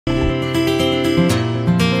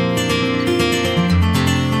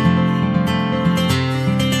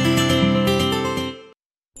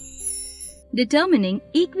Determining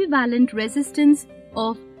equivalent resistance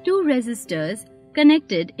of two resistors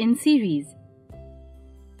connected in series.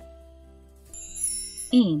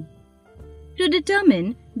 Aim: to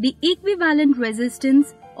determine the equivalent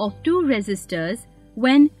resistance of two resistors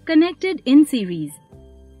when connected in series.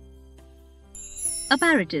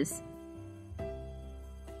 Apparatus: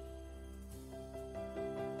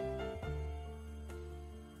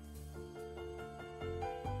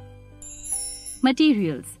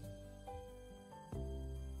 materials: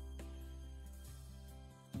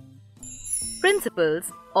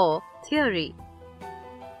 principles or theory.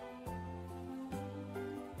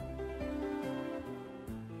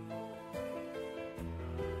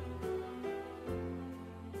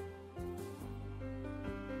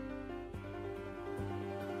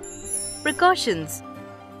 Precautions: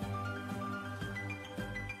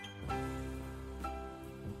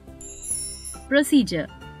 procedure.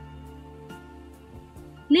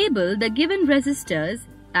 Label the given resistors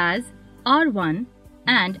as R1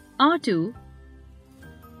 and R2.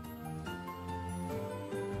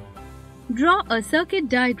 Draw a circuit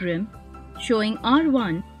diagram showing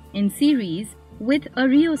R1 in series with a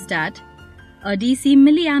rheostat, a DC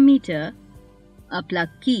milliammeter, a plug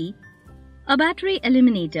key, a battery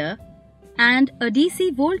eliminator, and a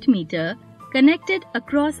DC voltmeter connected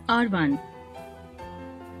across R1.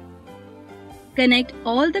 Connect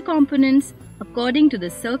all the components according to the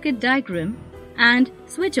circuit diagram and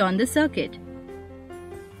switch on the circuit.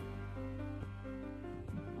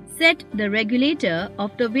 Set the regulator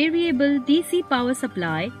of the variable DC power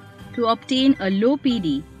supply to obtain a low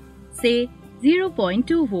PD, say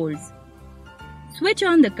 0.2 volts. Switch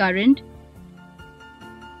on the current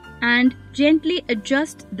and gently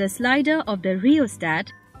adjust the slider of the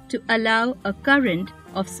rheostat to allow a current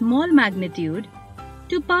of small magnitude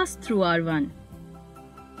to pass through R1.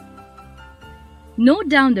 Note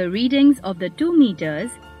down the readings of the 2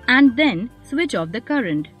 meters and then switch off the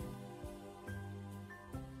current.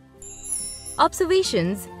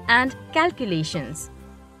 Observations and calculations.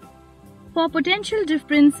 For potential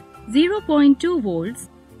difference 0.2 volts,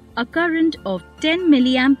 a current of 10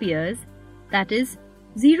 milliamperes, that is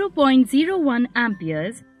 0.01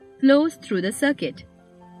 amperes, flows through the circuit.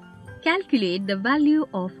 Calculate the value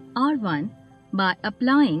of R1 by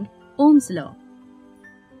applying Ohm's law.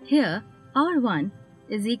 Here, R1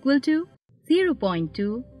 is equal to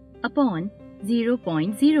 0.2 upon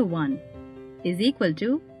 0.01 is equal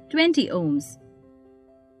to 20 ohms.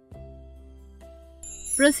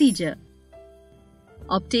 Procedure: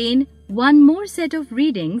 obtain one more set of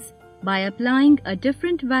readings by applying a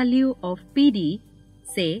different value of PD,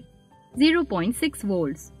 say 0.6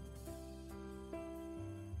 volts.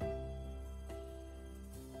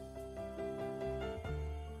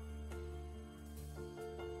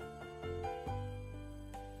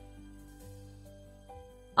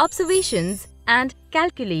 Observations and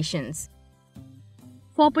calculations.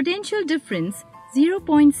 For potential difference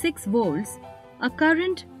 0.6 volts, a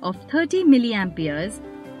current of 30 milliamperes,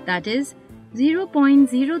 that is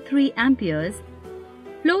 0.03 amperes,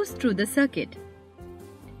 flows through the circuit.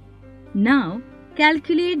 Now,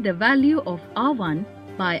 calculate the value of R1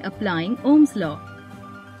 by applying Ohm's law.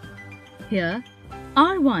 Here,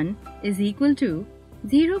 R1 is equal to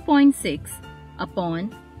 0.6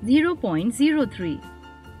 upon 0.03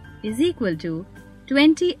 is equal to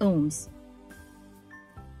 20 ohms.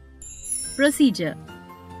 Procedure: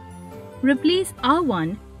 replace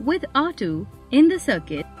R1 with R2 in the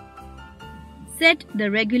circuit. Set the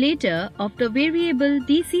regulator of the variable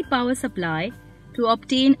DC power supply to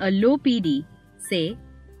obtain a low PD, say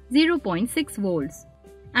 0.6 volts,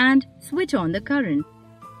 and switch on the current.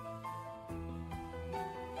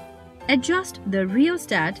 Adjust the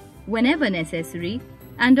rheostat whenever necessary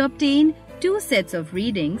and obtain 2 sets of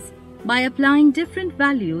readings by applying different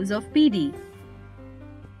values of PD.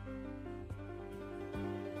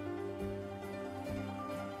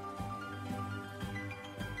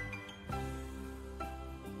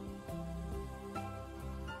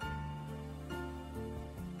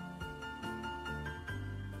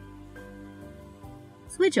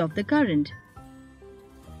 Switch off the current.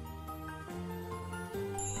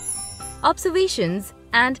 Observations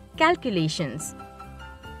and calculations.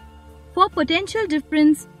 For potential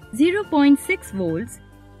difference 0.6 volts,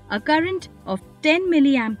 a current of 10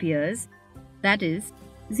 milliamperes, that is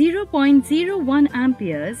 0.01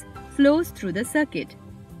 amperes, flows through the circuit.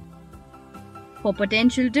 For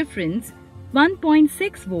potential difference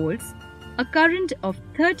 1.6 volts, a current of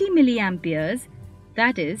 30 milliamperes,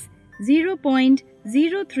 that is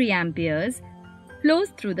 0.03 amperes, flows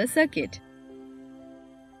through the circuit.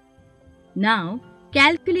 Now,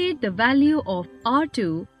 calculate the value of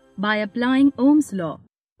R2 by applying Ohm's law.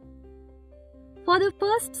 For the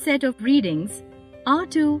first set of readings,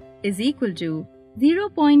 R2 is equal to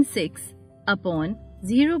 0.6 upon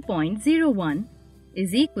 0.01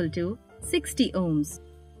 is equal to 60 ohms.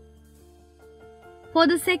 For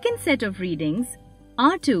the second set of readings,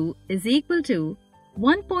 R2 is equal to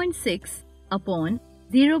 1.6 upon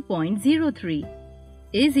 0.03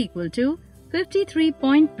 is equal to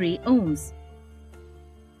 53.3 ohms.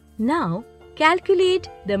 Now, calculate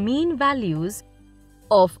the mean values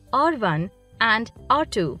of R1 and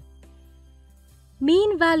R2.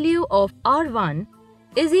 Mean value of R1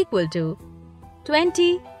 is equal to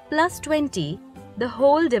 20 plus 20 the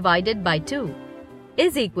whole divided by 2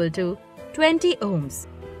 is equal to 20 ohms.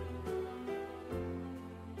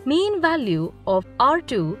 Mean value of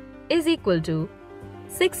R2 is equal to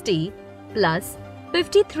 60 plus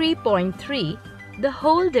 53.3 the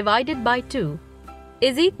whole divided by 2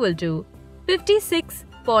 is equal to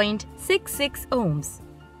 56.66 ohms.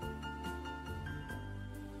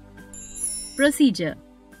 Procedure.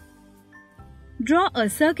 Draw a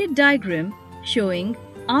circuit diagram showing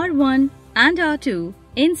R1 and R2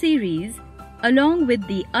 in series along with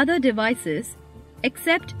the other devices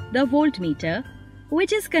except the voltmeter,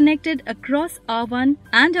 which is connected across R1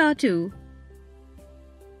 and R2.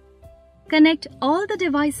 Connect all the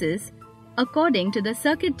devices according to the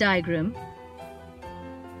circuit diagram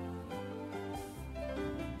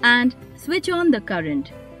and switch on the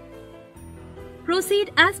current.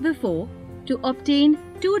 Proceed as before to obtain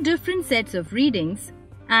two different sets of readings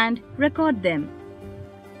and record them.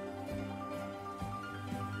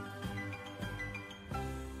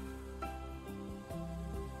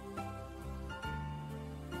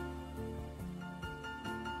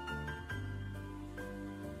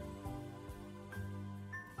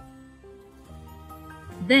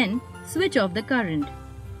 Then switch off the current.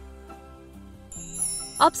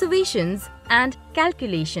 Observations and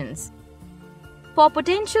calculations. For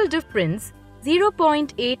potential difference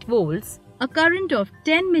 0.8 volts, a current of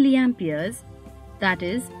 10 milliamperes, that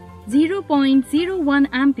is 0.01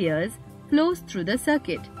 amperes, flows through the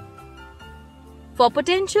circuit. For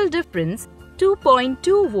potential difference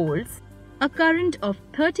 2.2 volts, a current of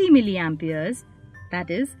 30 milliamperes,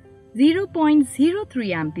 that is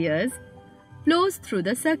 0.03 amperes, flows through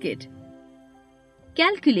the circuit.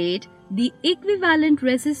 Calculate the equivalent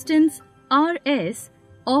resistance Rs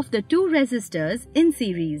of the two resistors in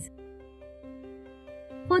series.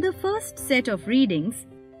 For the first set of readings,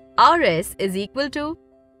 Rs is equal to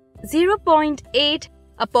 0.8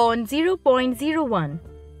 upon 0.01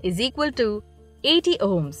 is equal to 80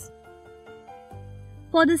 ohms.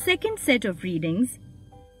 For the second set of readings,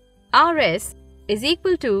 Rs is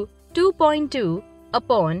equal to 2.2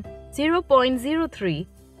 upon 0.03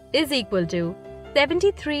 is equal to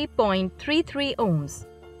 73.33 ohms.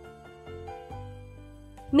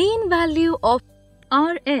 Mean value of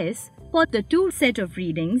Rs for the two set of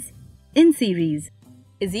readings in series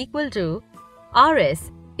is equal to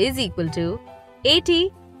Rs is equal to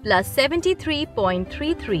 80 plus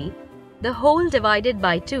 73.33 the whole divided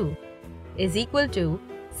by 2 is equal to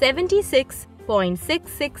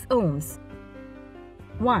 76.66 ohms.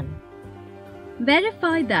 1.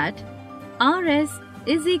 Verify that Rs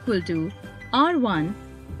is equal to R1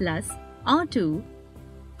 plus R2.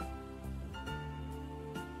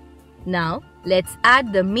 Now, let's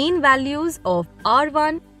add the mean values of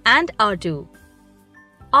R1 and R2.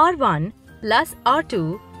 R1 plus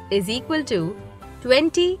R2 is equal to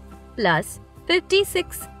 20 plus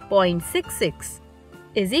 56.66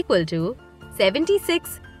 is equal to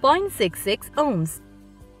 76.66 ohms.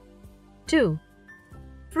 2.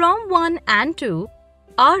 From 1 and 2,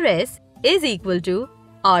 Rs is equal to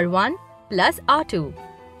R1 plus R2.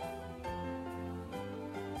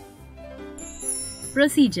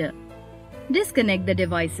 Procedure. Disconnect the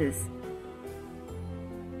devices.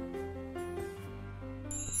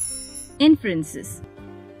 Inferences.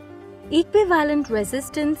 Equivalent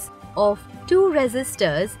resistance of two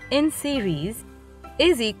resistors in series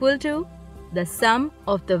is equal to the sum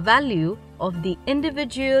of the value of the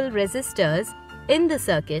individual resistors in the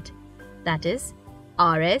circuit, that is,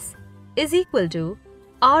 Rs is equal to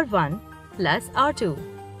R1 plus R2.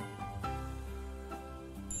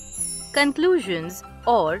 Conclusions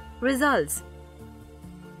or results.